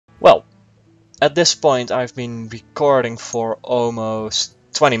at this point I've been recording for almost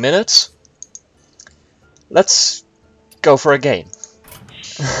 20 minutes. Let's go for a game.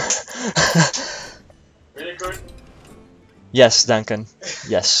 Really good? Yes, Duncan.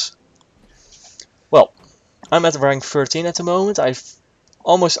 Yes. Well, I'm at rank 13 at the moment. I've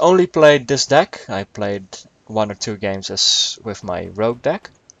almost only played this deck. I played 1 or 2 games with my rogue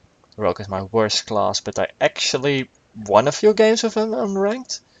deck. Rogue is my worst class, but I actually won a few games with him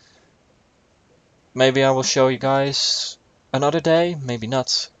unranked. Maybe I will show you guys another day, maybe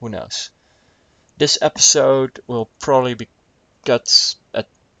not, who knows. This episode will probably be cut at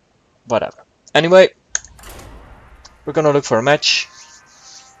whatever. Anyway, we're gonna look for a match.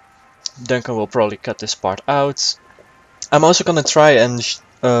 Duncan will probably cut this part out. I'm also gonna try and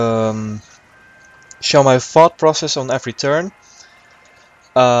show my thought process on every turn.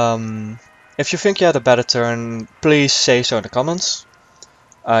 If you think you had a better turn, please say so in the comments.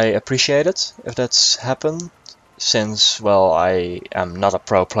 I appreciate it if that's happened, since, well, I am not a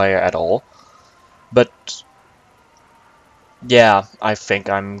pro player at all. But yeah, I think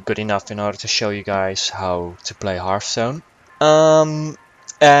I'm good enough in order to show you guys how to play Hearthstone. And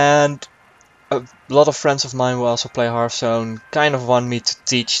a lot of friends of mine who also play Hearthstone kind of want me to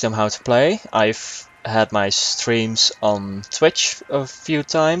teach them how to play. I've had my streams on Twitch a few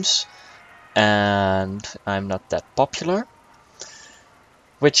times, and I'm not that popular.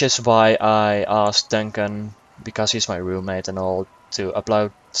 Which is why I asked Duncan, because he's my roommate and all, to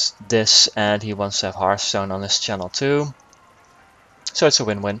upload this, and he wants to have Hearthstone on his channel too. So it's a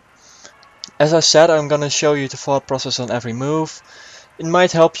win-win. As I said, I'm gonna show you the thought process on every move. It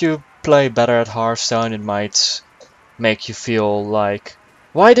might help you play better at Hearthstone. It might make you feel like,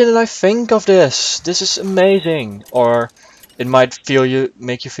 why didn't I think of this? This is amazing. Or it might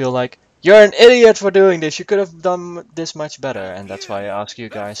make you feel like, you're an idiot for doing this. You could have done this much better. And that's why I ask you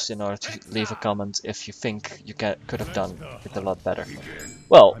guys in order to leave a comment if you think you could have done it a lot better.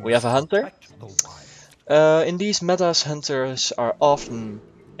 Well, we have a hunter. In these metas, hunters are often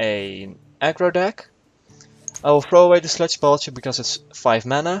an aggro deck. I will throw away the Sludge Belcher because it's 5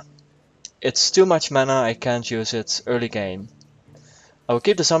 mana. It's too much mana, I can't use it early game. I will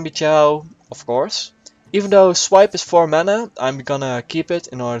keep the Zombie Chow, of course. Even though Swipe is 4 mana, I'm gonna keep it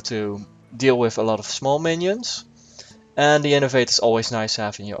in order to deal with a lot of small minions. And the Innovate is always nice to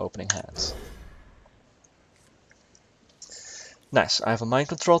have in your opening hand. Nice, I have a Mind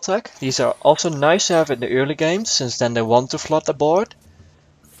Control tag. These are also nice to have in the early game, since then they want to flood the board.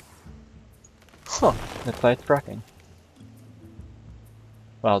 Huh, they played tracking.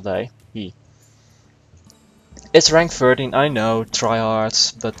 Well, he. It's rank 13, I know,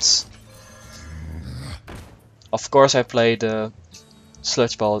 tryhards, but of course I played the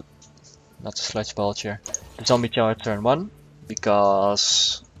not the Sludge Belcher, the Zombie Chow at turn 1,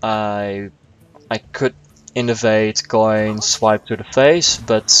 because I could innovate, Koen, swipe to the face,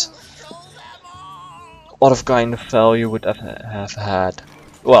 but what kind of value would I have had?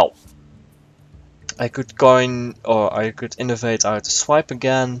 Well, I could Koen, or I could innovate out to swipe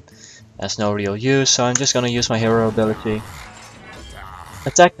again. Has no real use, so I'm just gonna use my hero ability.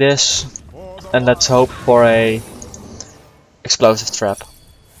 Attack this, and let's hope for a explosive trap.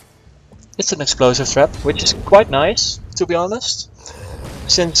 It's an explosive trap, which is quite nice, to be honest,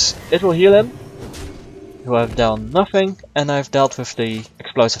 since it will heal him, who have done nothing, and I've dealt with the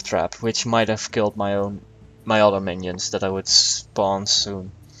explosive trap, which might have killed my other minions that I would spawn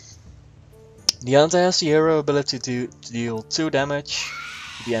soon. The hunter has the hero ability to deal 2 damage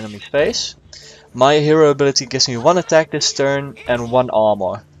to the enemy's face. My hero ability gives me 1 attack this turn and 1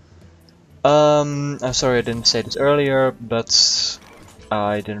 armor. I'm sorry I didn't say this earlier, but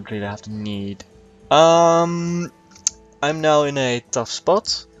I didn't really have the need. I'm now in a tough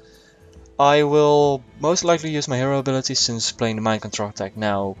spot. I will most likely use my hero ability, since playing the Mind Control attack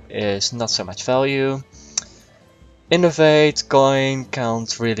now is not so much value. Innovate, Koen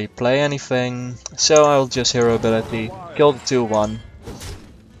can't really play anything, so I'll just hero ability, kill the 2-1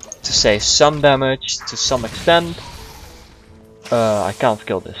 to save some damage to some extent. I can't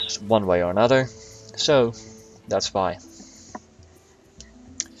kill this one way or another, so that's why.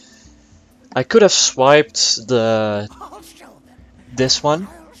 I could have swiped this one,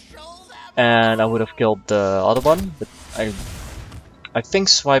 and I would have killed the other one, but I think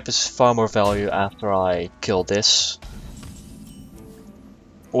swipe is far more value after I kill this.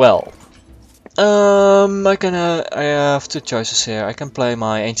 Well, I have 2 choices here. I can play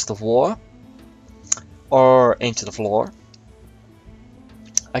my Ancient of War or Ancient of Lore.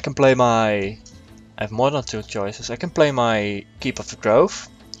 I have more than 2 choices. I can play my Keep of the Grove,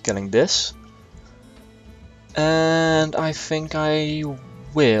 killing this, and I think I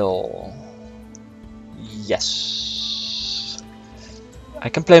will. Yes. I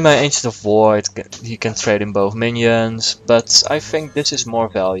can play my Ancient of Void, he can trade in both minions, but I think this is more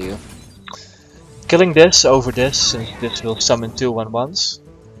value. Killing this over this, since this will summon 2 1/1s.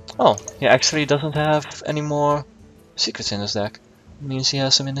 Oh, he actually doesn't have any more secrets in his deck. It means he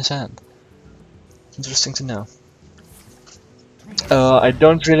has them in his hand. Interesting to know. I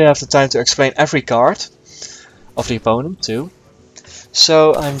don't really have the time to explain every card of the opponent too.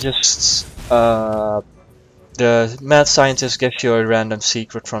 So I'm just... the Mad Scientist gives you a random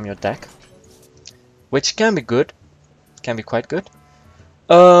secret from your deck. Which can be good. Can be quite good.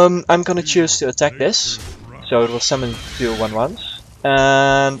 I'm gonna choose to attack this. So it will summon 2 1/1s.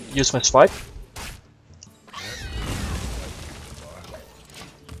 And use my swipe.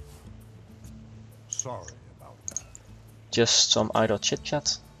 Sorry about that. Just some idle chit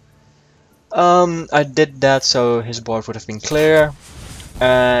chat. I did that so his board would have been clear.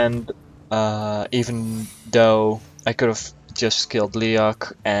 And even though I could have just killed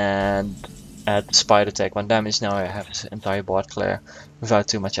Leok and had Spider take 1 damage, now I have his entire board clear without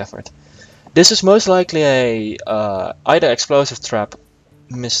too much effort. This is most likely a either explosive trap,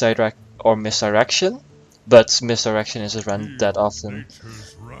 misdirection, but misdirection isn't run that often.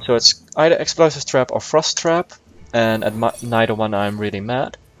 So it's either explosive trap or frost trap, and at neither one I'm really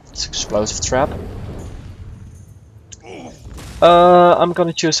mad. It's explosive trap. I'm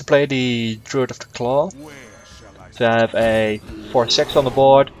gonna choose to play the Druid of the Claw to have a 4/6 on the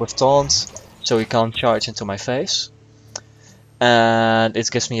board with taunts, so he can't charge into my face. And it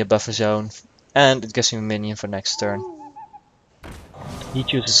gives me a buffer zone, and it gives me a minion for next turn. He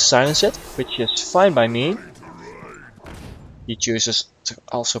chooses to silence it, which is fine by me. He chooses to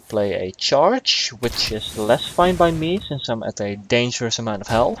also play a charge, which is less fine by me since I'm at a dangerous amount of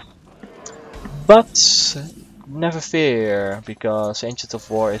health. But never fear, because Ancient of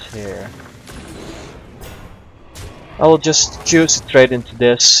War is here. I will just choose to trade into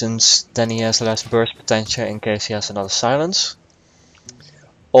this, since then he has less burst potential in case he has another silence.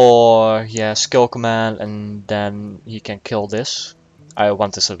 Or yeah, skill command, and then he can kill this. I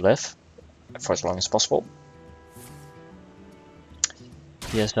want this to live for as long as possible.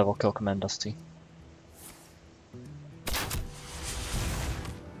 He has double kill command, does he?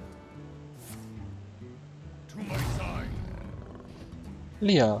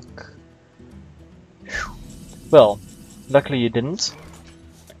 Leok. Well, luckily you didn't.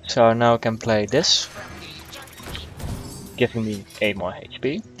 So now I can play this, giving me 8 more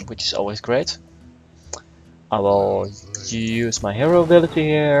HP, which is always great. I will use my hero ability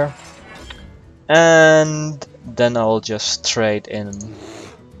here, and then I will just trade in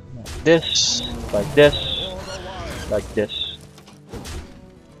like this, like this, like this.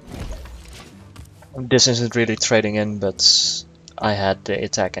 This isn't really trading in, but I had the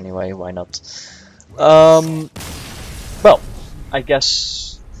attack anyway, why not? Well, I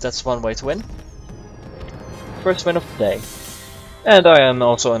guess that's one way to win. First win of the day. And I am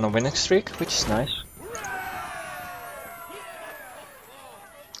also on a winning streak, which is nice.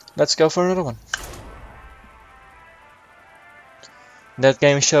 Let's go for another one. That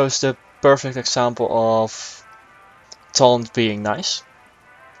game shows the perfect example of taunt being nice.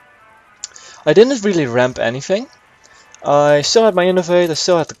 I didn't really ramp anything. I still had my innovate, I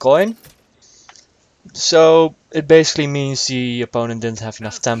still had the coin. So it basically means the opponent didn't have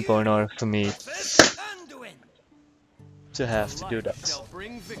enough tempo in order for me to have to do that.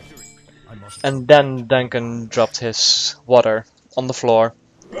 And then Duncan dropped his water on the floor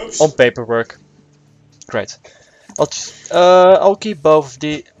on paperwork. Great. I'll keep both of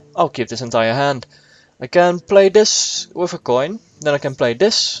the. I'll keep this entire hand. I can play this with a coin. Then I can play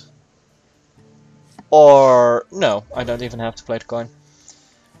this. Or no, I don't even have to play the coin.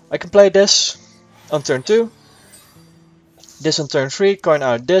 I can play this on turn 2. This on turn 3. Coin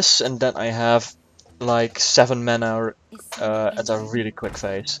out this, and then I have like 7 mana at a really quick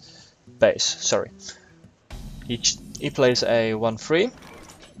pace. Sorry. He plays a 1/3.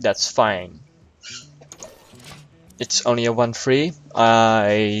 That's fine. It's only a 1/3.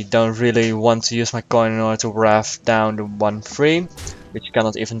 I don't really want to use my coin in order to wrath down the 1/3, which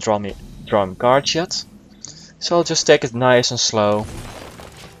cannot even draw me cards yet. So I'll just take it nice and slow.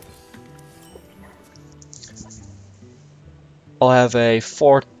 I'll have a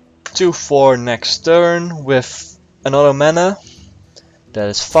 4/2/4 next turn with another mana. That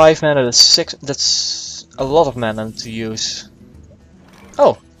is 5 mana, that's 6, that's a lot of mana to use.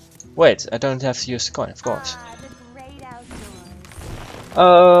 Oh, wait, I don't have to use the coin, of course.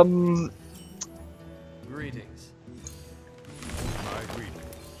 Greetings.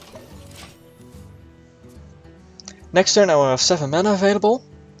 Next turn I will have 7 mana available.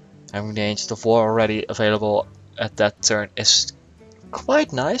 Having the Ancient of War already available at that turn is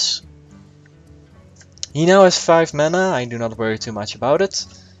quite nice. He now has 5 mana, I do not worry too much about it,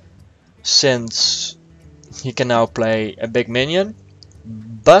 since he can now play a big minion,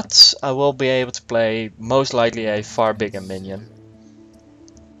 but I will be able to play most likely a far bigger minion,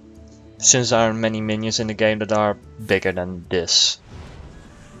 since there are many minions in the game that are bigger than this.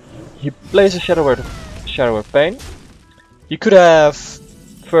 He plays a Shadow Word Pain. He could have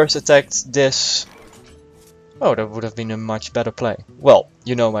first attacked this. Oh, that would have been a much better play. Well,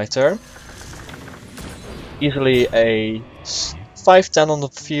 you know my turn. Easily a 5/10 on the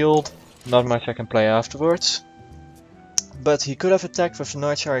field, not much I can play afterwards. But he could have attacked with the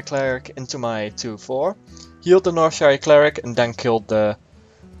Northshire Cleric into my 2/4, healed the Northshire Cleric and then killed the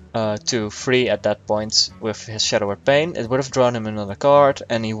 2/3 at that point with his Shadow Word Pain. It would have drawn him another card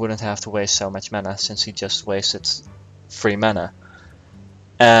and he wouldn't have to waste so much mana since he just wasted 3 mana.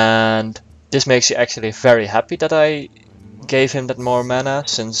 And this makes you actually very happy that I gave him that more mana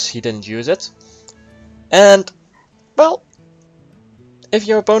since he didn't use it. And, well, if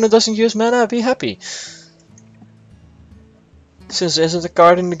your opponent doesn't use mana, be happy. Since there isn't a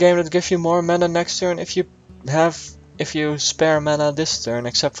card in the game that gives you more mana next turn if you spare mana this turn,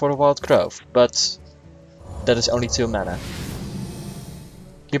 except for the Wild Growth. But that is only 2 mana.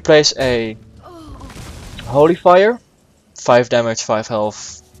 He plays a Holy Fire, 5 damage, 5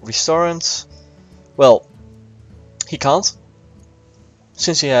 health, Restorant. Well, he can't,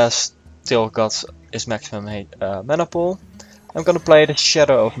 since he has still got his maximum mana pool. I'm gonna play the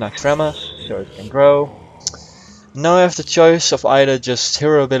Shadow of Naxxramas, so it can grow. Now I have the choice of either just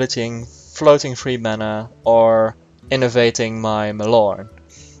hero abilitying, floating 3 mana, or innovating my Malorn.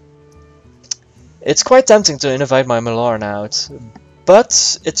 It's quite tempting to innovate my Malorn out, but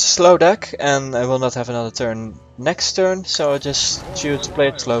it's a slow deck and I will not have another turn next turn, so I just choose to play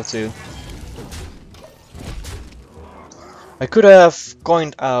it slow too. I could have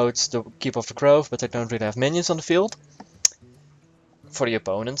coined out the Keep of the Grove, but I don't really have minions on the field. For the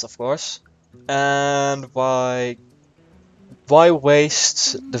opponent, of course. And why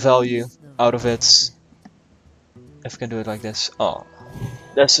waste the value out of it if I can do it like this? Oh,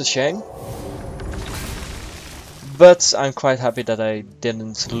 that's a shame. But I'm quite happy that I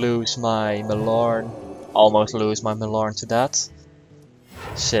didn't lose my Malorn, almost lose my Malorn to that,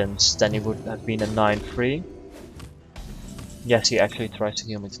 since then it would have been a 9/3. Yes, he actually tries to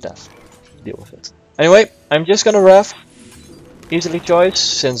heal me to death. Deal with it. Anyway, I'm just gonna Wrath. Easily choice,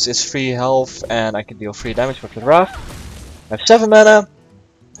 since it's 3 health and I can deal 3 damage with the Wrath. I have 7 mana.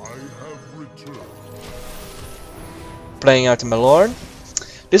 Playing out the Malorn.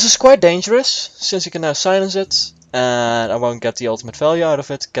 This is quite dangerous, since you can now silence it, and I won't get the ultimate value out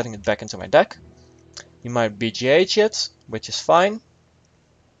of it, getting it back into my deck. You might BGH it, which is fine.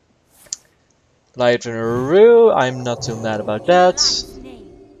 Light Rue, I'm not too mad about that.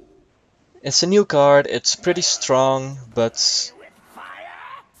 It's a new card, it's pretty strong, but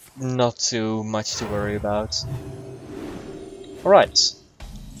not too much to worry about. Alright.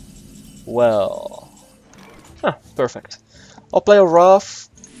 Well. Perfect. I'll play a Wrath.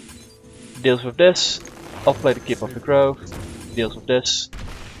 Deals with this. I'll play the Keep of the Grove. Deals with this.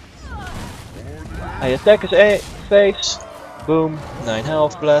 I attack his face. Boom. 9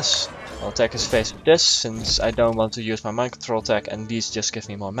 health, bless. I'll attack his face with this, since I don't want to use my mind control attack and these just give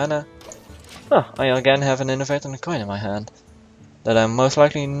me more mana. I again have an Innovate and a coin in my hand that I'm most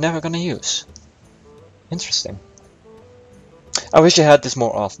likely never gonna use. Interesting. I wish you had this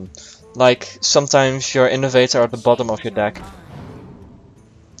more often. Like, sometimes your Innovator are at the bottom of your deck.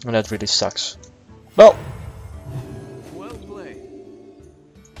 And that really sucks. Well.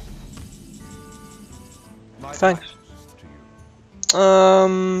 Thanks.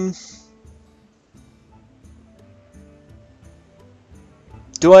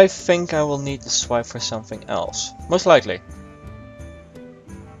 Do I think I will need to swipe for something else? Most likely.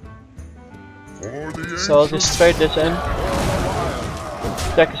 So I'll just trade this in,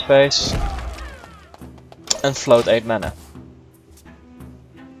 attack his face, and float 8 mana.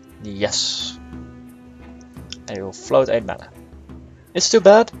 Yes. I will float 8 mana. It's too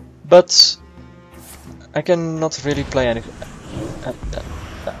bad, but I cannot really play anything.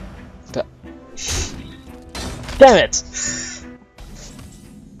 Damn it!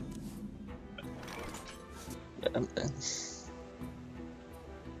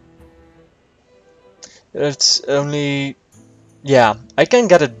 It's only... yeah, I can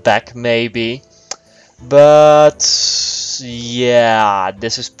get it back maybe, but yeah,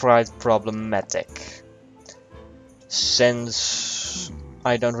 this is quite problematic. Since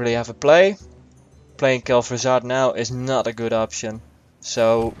I don't really have a play, playing Kel'Thuzad now is not a good option.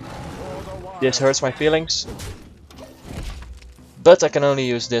 So This hurts my feelings. But I can only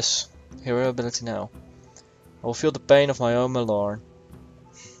use this hero ability now. I will feel the pain of my own Malorn.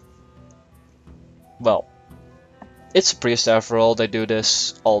 Well, it's a priest after all, they do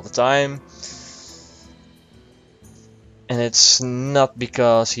this all the time. And it's not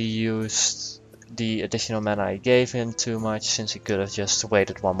because he used the additional mana I gave him too much, since he could have just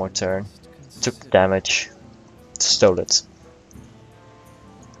waited one more turn, took the damage, stole it.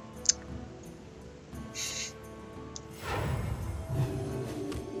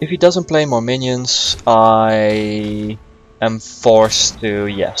 If he doesn't play more minions, I am forced to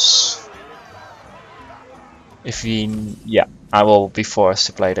yes. If he, yeah, I will be forced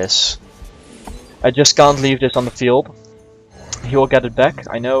to play this. I just can't leave this on the field. He will get it back,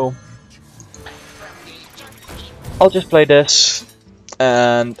 I know. I'll just play this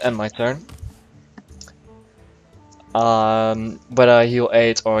and end my turn. Whether he'll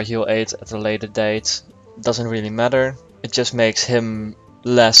 8 or he'll 8 at a later date doesn't really matter. It just makes him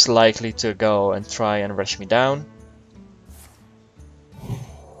less likely to go and try and rush me down.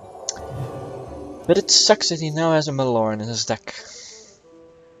 But it sucks that he now has a Malorn in his deck.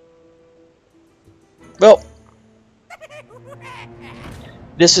 Well,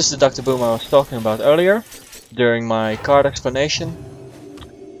 this is the Dr. Boom I was talking about earlier, during my card explanation.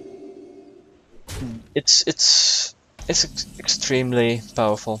 It's extremely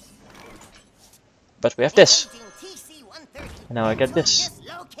powerful. But we have this. And now I get this.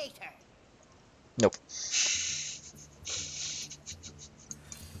 Nope.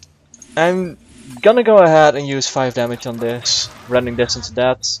 I'm gonna go ahead and use 5 damage on this, running this into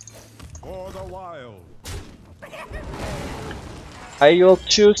that. I will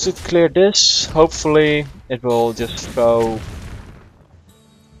choose to clear this. Hopefully it will just go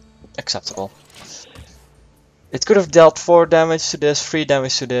acceptable. It could have dealt 4 damage to this, 3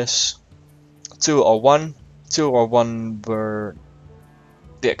 damage to this, 2 or 1. 2 or 1 were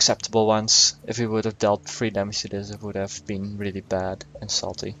the acceptable ones. If he would have dealt 3 damage to this, it would have been really bad and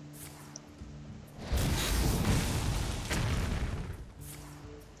salty.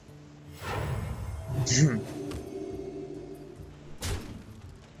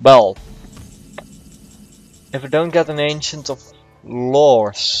 Well, if I don't get an Ancient of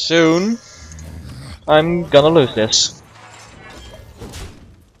Lore soon, I'm gonna lose this.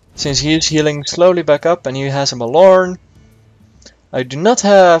 Since he is healing slowly back up and he has a Malorn, I do not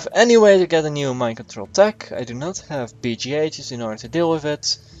have any way to get a new mind control tech. I do not have BGHs in order to deal with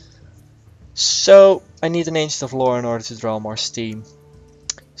it. So I need an Ancient of Lore in order to draw more steam.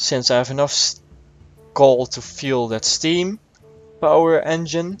 Since I have enough coal to fuel that steam power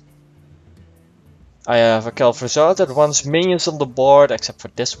engine, I have a Calvazard that wants minions on the board, except for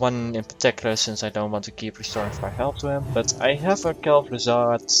this one in particular, since I don't want to keep restoring 5 health to him. But I have a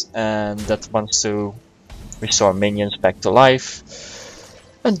Calvazard and that wants to restore minions back to life.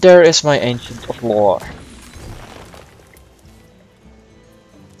 And there is my Ancient of Lore.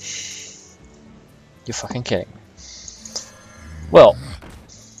 You fucking kidding me. Well,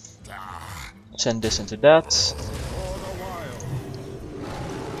 send this into that.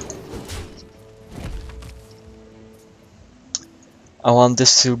 I want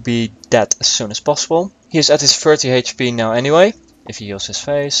this to be dead as soon as possible. He is at his 30 HP now anyway, if he heals his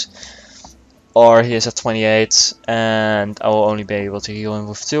face. Or he is at 28 and I will only be able to heal him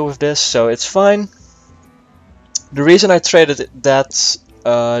with 2 with this, so it's fine. The reason I traded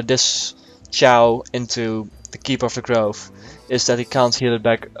this Chow into the Keeper of the Grove is that he can't heal it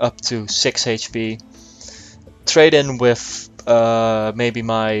back up to 6 HP. Trade in with maybe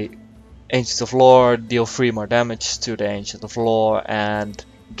my Ancient of Lore, deal 3 more damage to the Ancient of Lore and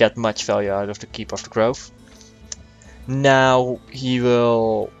get much value out of the Keeper of the Grove. Now he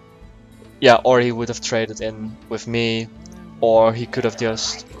will, yeah, or he would have traded in with me, or he could have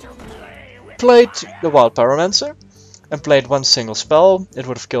just played the Wild Pyromancer and played 1 single spell. It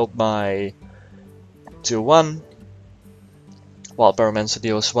would have killed my 2-1. Wild Pyromancer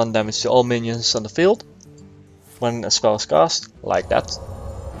deals 1 damage to all minions on the field when a spell is cast, like that.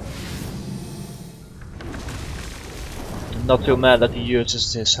 Not too mad that he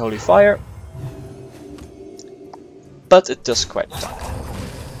uses his Holy Fire, but it does quite suck.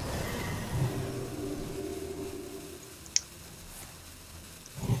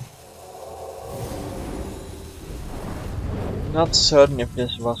 Not certain if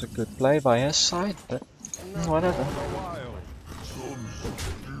this was a good play by his side, but whatever.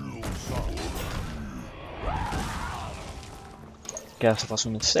 Guess it was a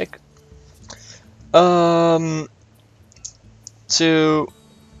mistake. 2,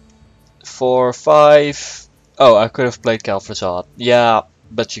 4, 5. Oh, I could have played Calvazard. Yeah,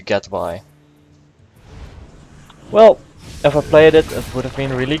 but you get why. Well, if I played it, it would have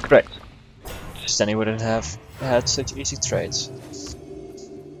been really great. Because then he wouldn't have had such easy trades.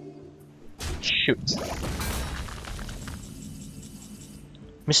 Shoot.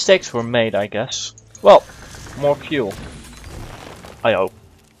 Mistakes were made, I guess. Well, more fuel. I hope.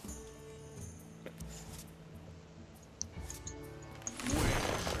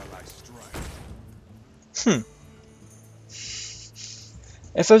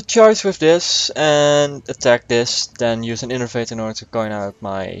 If I charge with this and attack this, then use an innervate in order to coin out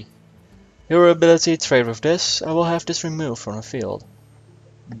my hero ability, trade with this, I will have this removed from the field.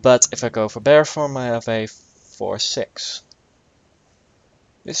 But if I go for bear form, I have a 4/6.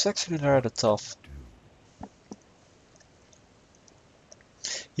 It's actually rather tough.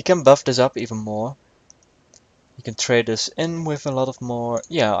 You can buff this up even more. You can trade this in with a lot of more.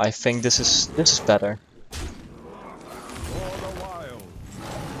 Yeah, I think this is better.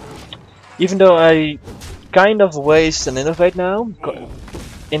 Even though I kind of waste an innovate now,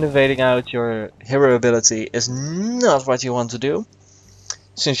 innovating out your hero ability is not what you want to do,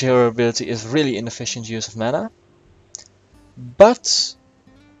 since your hero ability is really inefficient use of mana. But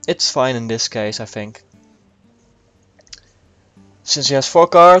it's fine in this case, I think. Since he has 4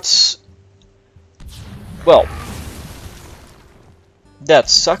 cards, well, that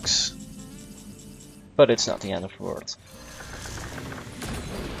sucks, but it's not the end of the world.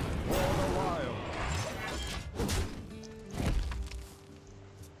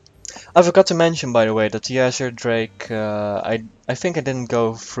 I forgot to mention, by the way, that the Azure Drake, I think I didn't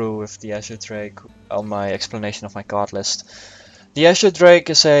go through with the Azure Drake on my explanation of my card list. The Azure Drake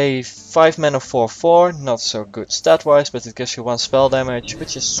is a 5 mana 4/4, not so good stat wise, but it gives you 1 spell damage,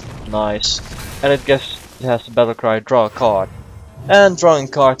 which is nice. And it has the battle cry draw a card. And drawing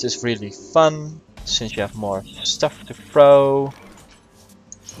cards is really fun, since you have more stuff to throw.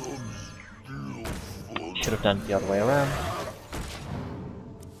 Should have done it the other way around.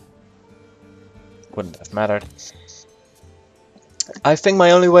 Wouldn't have mattered. I think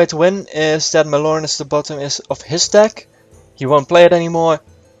my only way to win is that Malorn is the bottom of his deck. He won't play it anymore,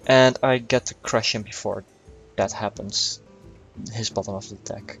 and I get to crush him before that happens. His bottom of the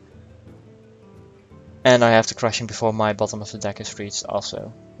deck. And I have to crush him before my bottom of the deck is reached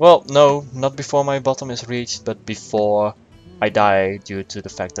also. Well, no, not before my bottom is reached, but before I die due to the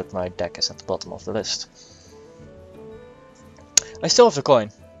fact that my deck is at the bottom of the list. I still have the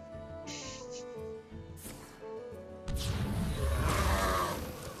coin.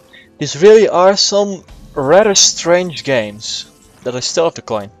 These really are some rather strange games that I still have the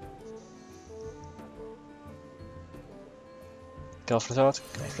coin. Go for that,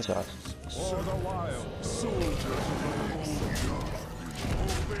 go for that.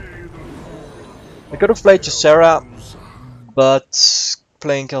 I could have played Ysera, but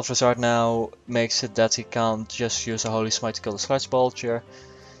playing Kel'Thuzad now makes it that he can't just use a Holy Smite to kill the Sludge Vulture.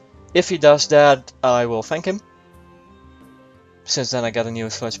 If he does that, I will thank him. Since then I got a new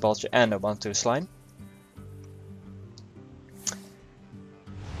Sludge Vulture and a 1/2 slime.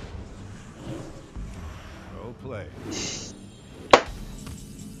 Well played.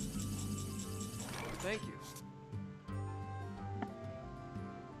 Thank you.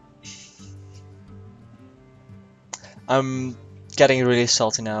 I'm getting really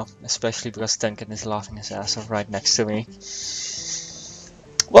salty now, especially because Duncan is laughing his ass off right next to me.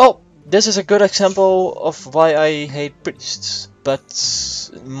 Well, this is a good example of why I hate priests, but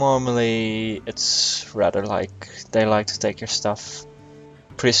normally it's rather like they like to take your stuff.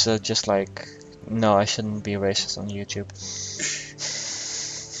 Priests are just like, no, I shouldn't be racist on YouTube.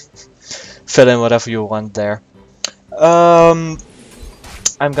 Fill in whatever you want there. I'm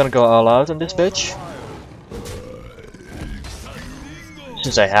gonna go all out on this bitch.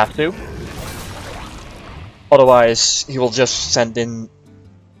 Since I have to. Otherwise, he will just send in,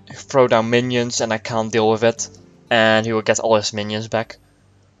 throw down minions and I can't deal with it. And he will get all his minions back.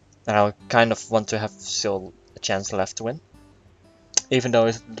 And I kind of want to have still a chance left to win. Even though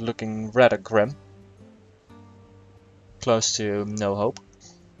it's looking rather grim. Close to no hope.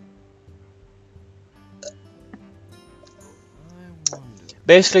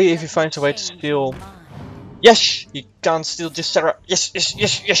 Basically, if he finds a way to steal... Yes! He can't steal Ysera! Yes, yes,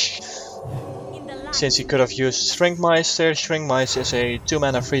 yes, yes! Since he could have used Shrinkmeister. Shrinkmeister is a 2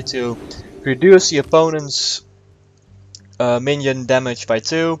 mana 3/2. Reduce the opponent's minion damage by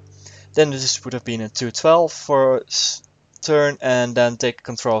 2. Then this would have been a 2/12 for turn, and then take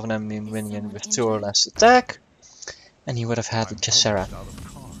control of an enemy minion with 2 or less attack. And he would have had Ysera.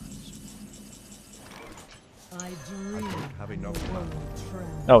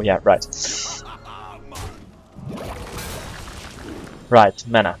 Oh yeah, right. Right,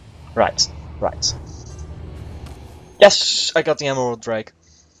 mana. Right, right. Yes! I got the Emerald Drake.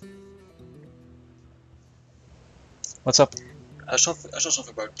 What's up? I saw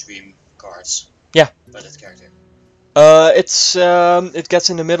something about dream cards. Yeah. By that character. It gets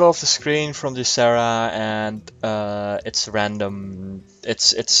in the middle of the screen from the Sarah, and it's random.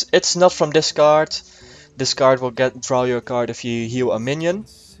 It's not from this card. This card will draw you a card if you heal a minion.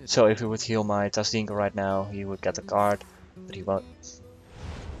 So if you would heal my TheDarthDuncan right now, he would get a card, but he won't.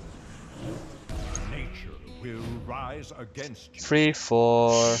 Nature will rise against you. 3,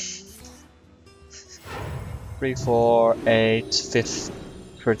 4, 3, 4, 8, 15,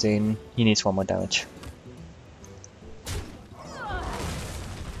 13. He needs 1 more damage.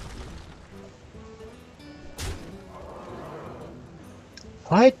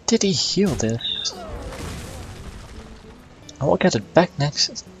 Why did he heal this? I will get it back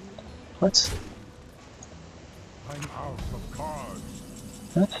next. What? I'm out of cards.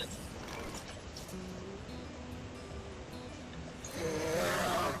 What?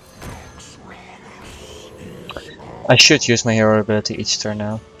 I should use my hero ability each turn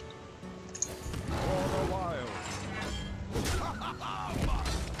now.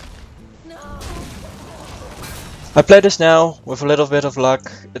 I play this now. With a little bit of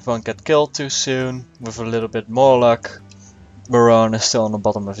luck, it won't get killed too soon. With a little bit more luck, Baron is still on the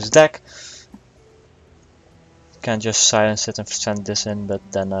bottom of his deck. Can just silence it and send this in, but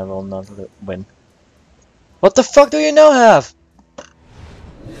then I will not win. What the fuck do you now have?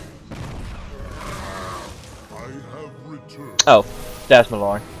 Oh, there's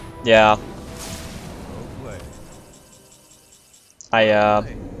Malorn. Yeah.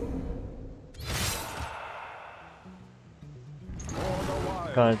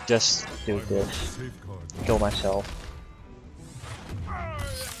 Gonna just do this. Kill myself.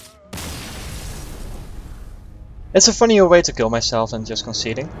 It's a funnier way to kill myself than just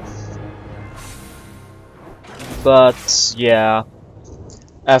conceding. But yeah,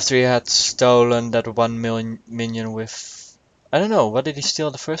 after he had stolen that 1 minion with, I don't know, what did he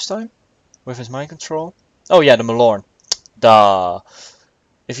steal the first time? With his mind control? Oh yeah, the Malorn. Duh.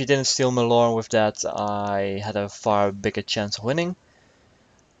 If he didn't steal Malorn with that, I had a far bigger chance of winning.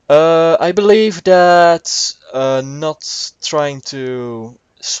 I believe that not trying to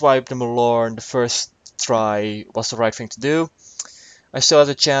swipe the Malorn the first try was the right thing to do. I still had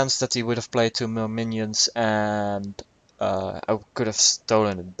a chance that he would have played 2 more minions, and I could have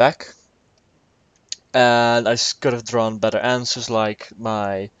stolen it back. And I could have drawn better answers, like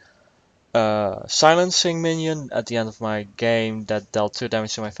my silencing minion at the end of my game that dealt 2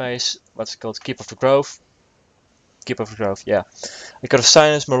 damage to my face. What's it called? Keep of the Grove. Keep of the Grove, yeah. I could have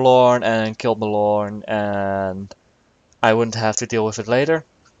silenced Malorn and killed Malorn, and I wouldn't have to deal with it later.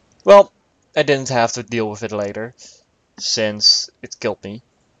 Well, I didn't have to deal with it later, since it killed me.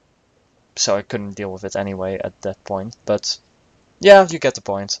 So I couldn't deal with it anyway at that point, but yeah, you get the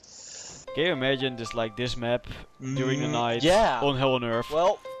point. Can you imagine just like this map during the night on Hell on Earth?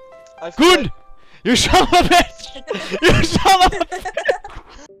 Well, I've Koen! You son of a bitch! You son of a bitch!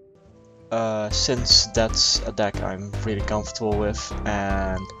 Since that's a deck I'm really comfortable with,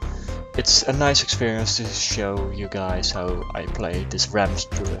 and it's a nice experience to show you guys how I play this Ram's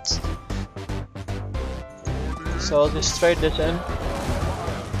Druid. So I'll just trade this in,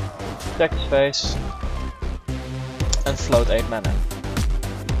 attack his face, and float 8 mana.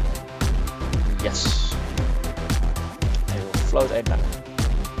 Yes. I will float 8 mana.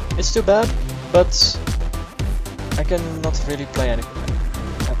 It's too bad, but I cannot really play anything.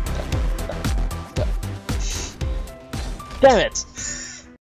 Damn it!